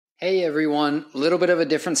Hey everyone, a little bit of a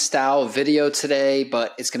different style of video today,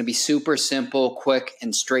 but it's going to be super simple, quick,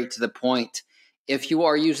 and straight to the point. If you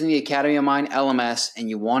are using the Academy of Mine LMS and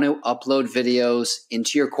you want to upload videos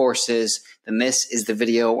into your courses, then this is the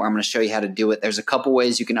video where I'm going to show you how to do it. There's a couple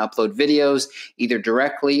ways you can upload videos, either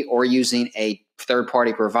directly or using a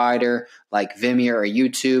third-party provider like Vimeo or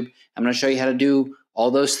YouTube. I'm going to show you how to do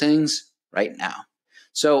all those things right now.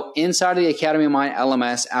 So inside of the Academy of Mine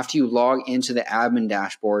LMS, after you log into the admin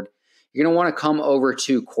dashboard, you're going to want to come over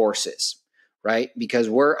to courses, right? Because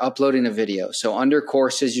we're uploading a video. So under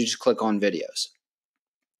courses, you just click on videos.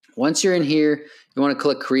 Once you're in here, you want to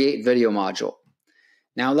click create video module.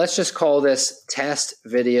 Now let's just call this test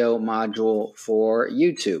video module for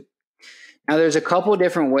YouTube. Now there's a couple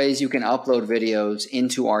different ways you can upload videos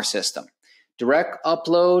into our system. Direct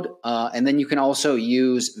upload, and then you can also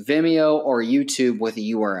use Vimeo or YouTube with a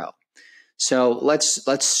URL. So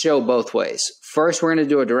let's show both ways. First, we're going to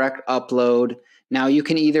do a direct upload. Now you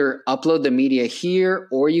can either upload the media here,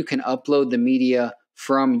 or you can upload the media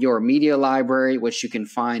from your media library, which you can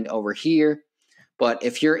find over here. But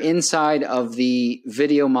if you're inside of the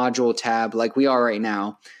video module tab, like we are right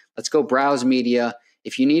now, let's go browse media.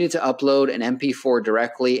 If you needed to upload an MP4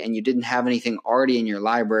 directly and you didn't have anything already in your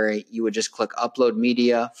library, you would just click upload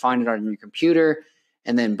media, find it on your computer,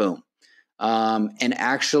 and then boom. And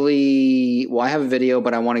actually, well, I have a video,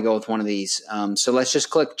 but I want to go with one of these. So let's just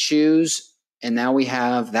click choose, and now we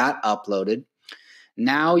have that uploaded.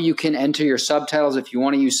 Now you can enter your subtitles. If you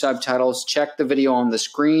want to use subtitles, check the video on the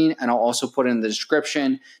screen, and I'll also put in the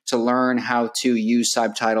description to learn how to use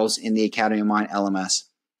subtitles in the Academy of Mine LMS.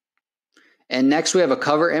 And next we have a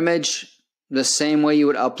cover image, the same way you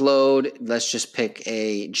would upload. Let's just pick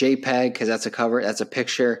a JPEG because that's a cover, that's a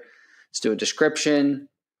picture. Let's do a description.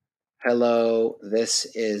 Hello, this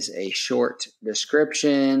is a short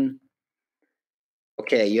description.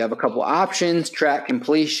 Okay, you have a couple options, track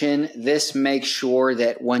completion. This makes sure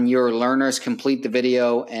that when your learners complete the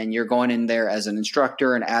video and you're going in there as an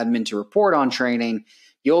instructor and admin to report on training,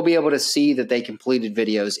 you'll be able to see that they completed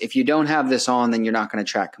videos. If you don't have this on, then you're not going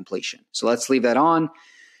to track completion. So let's leave that on.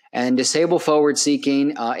 And disable forward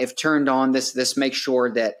seeking. If turned on, this makes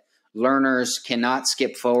sure that learners cannot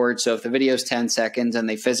skip forward. So if the video is 10 seconds and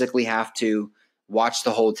they physically have to watch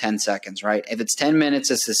the whole 10 seconds, right? If it's 10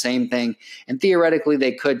 minutes, it's the same thing. And theoretically,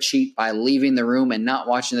 they could cheat by leaving the room and not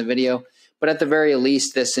watching the video. But at the very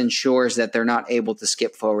least, this ensures that they're not able to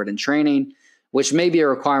skip forward in training, which may be a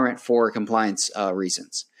requirement for compliance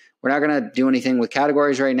reasons. We're not going to do anything with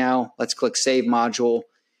categories right now. Let's click Save Module.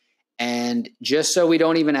 And just so we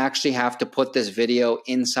don't even actually have to put this video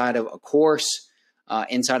inside of a course,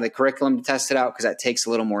 inside of the curriculum to test it out, because that takes a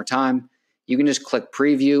little more time, you can just click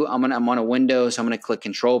Preview. I'm on a window, so I'm going to click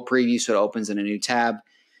Control Preview so it opens in a new tab.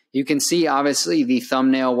 You can see, obviously, the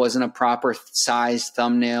thumbnail wasn't a proper sized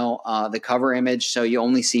thumbnail, the cover image, so you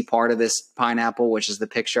only see part of this pineapple, which is the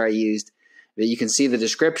picture I used. But you can see the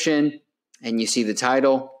description and you see the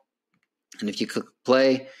title. And if you click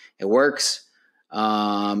play, it works.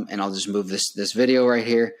 And I'll just move this video right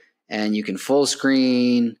here. And you can full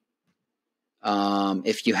screen.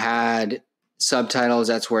 If you had subtitles,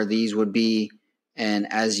 that's where these would be.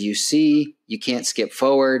 And as you see, you can't skip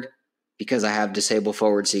forward because I have disable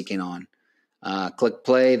forward seeking on. Click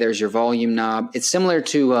play. There's your volume knob. It's similar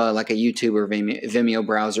to like a YouTube or Vimeo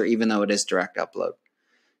browser, even though it is direct upload.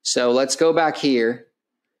 So let's go back here.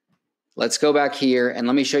 Let's go back here and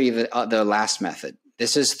let me show you the last method.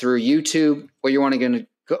 This is through YouTube. What you're going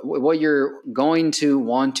to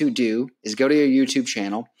want to do is go to your YouTube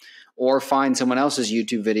channel or find someone else's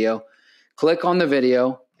YouTube video. Click on the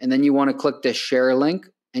video, and then you want to click the share link,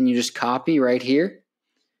 and you just copy right here.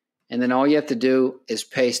 And then all you have to do is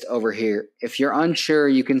paste over here. If you're unsure,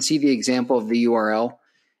 you can see the example of the URL.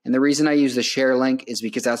 And the reason I use the share link is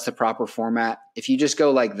because that's the proper format. If you just go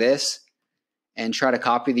like this and try to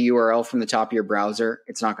copy the URL from the top of your browser,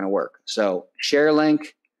 it's not going to work. So share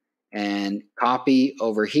link and copy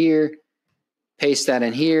over here, paste that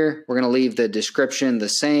in here. We're going to leave the description the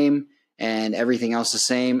same and everything else the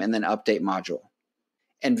same, and then update module.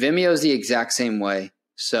 And Vimeo is the exact same way.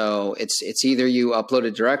 So it's either you upload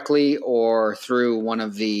it directly or through one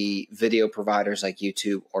of the video providers like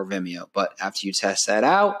YouTube or Vimeo. But after you test that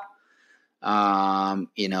out,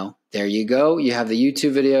 there you go. You have the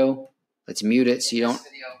YouTube video. Let's mute it so you don't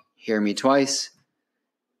hear me twice.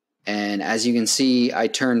 And as you can see, I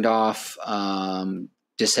turned off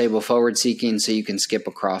disable forward seeking so you can skip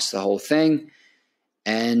across the whole thing.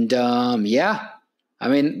 And yeah, I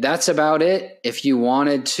mean, that's about it. If you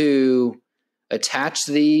wanted to attach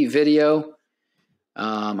the video,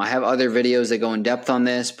 I have other videos that go in depth on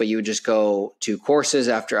this, but you would just go to courses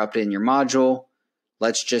after updating your module.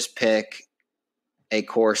 Let's just pick a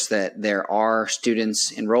course that there are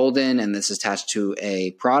students enrolled in, and this is attached to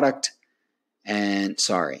a product. And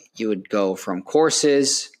you would go from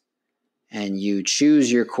courses and you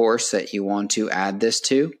choose your course that you want to add this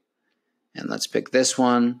to. And let's pick this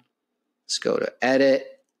one. Let's go to edit.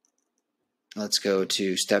 Let's go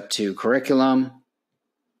to step 2 curriculum.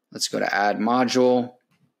 Let's go to add module,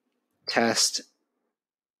 test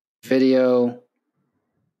video.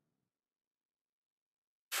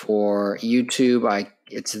 For YouTube,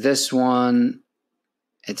 it's this one,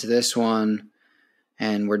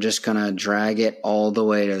 and we're just going to drag it all the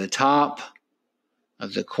way to the top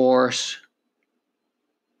of the course,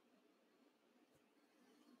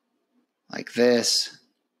 like this,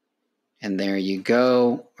 and there you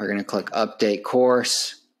go. We're going to click Update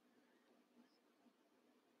Course,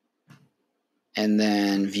 and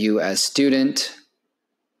then View as Student,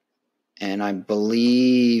 and I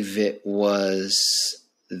believe it was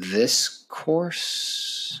this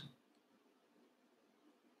course.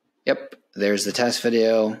 Yep, there's the test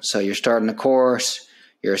video. So you're starting a course,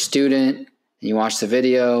 you're a student, and you watch the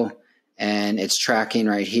video, and it's tracking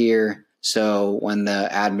right here. So when the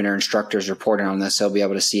admin or instructor is reporting on this, they'll be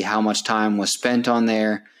able to see how much time was spent on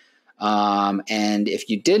there. And if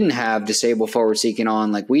you didn't have disable forward seeking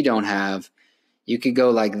on, like we don't have, you could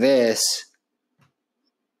go like this,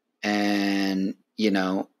 and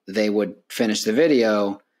they would finish the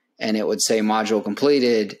video and it would say module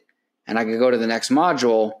completed, and I could go to the next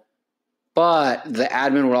module, but the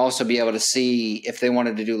admin would also be able to see if they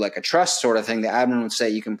wanted to do like a trust sort of thing. The admin would say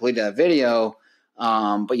you completed that video,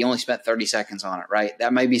 but you only spent 30 seconds on it, right?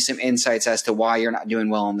 That might be some insights as to why you're not doing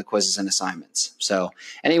well on the quizzes and assignments. So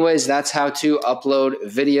anyways, that's how to upload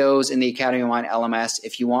videos in the Academy of Mine LMS.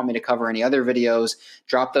 If you want me to cover any other videos,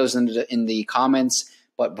 drop those in the comments.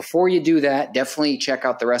 But before you do that, definitely check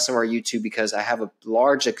out the rest of our YouTube, because I have a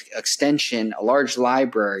large extension, a large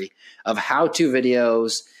library of how-to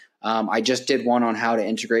videos. I just did one on how to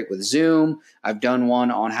integrate with Zoom. I've done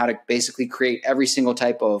one on how to basically create every single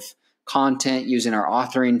type of content using our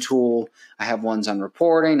authoring tool. I have ones on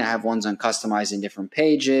reporting. I have ones on customizing different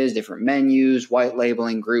pages, different menus, white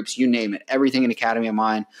labeling groups, you name it. Everything in Academy of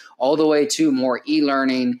Mine, all the way to more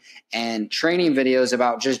e-learning and training videos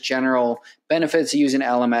about just general benefits of using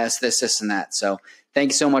LMS, this, and that. So thank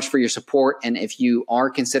you so much for your support. And if you are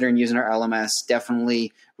considering using our LMS,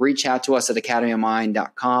 definitely reach out to us at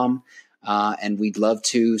academyofmine.com. And we'd love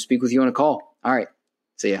to speak with you on a call. All right.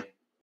 See ya.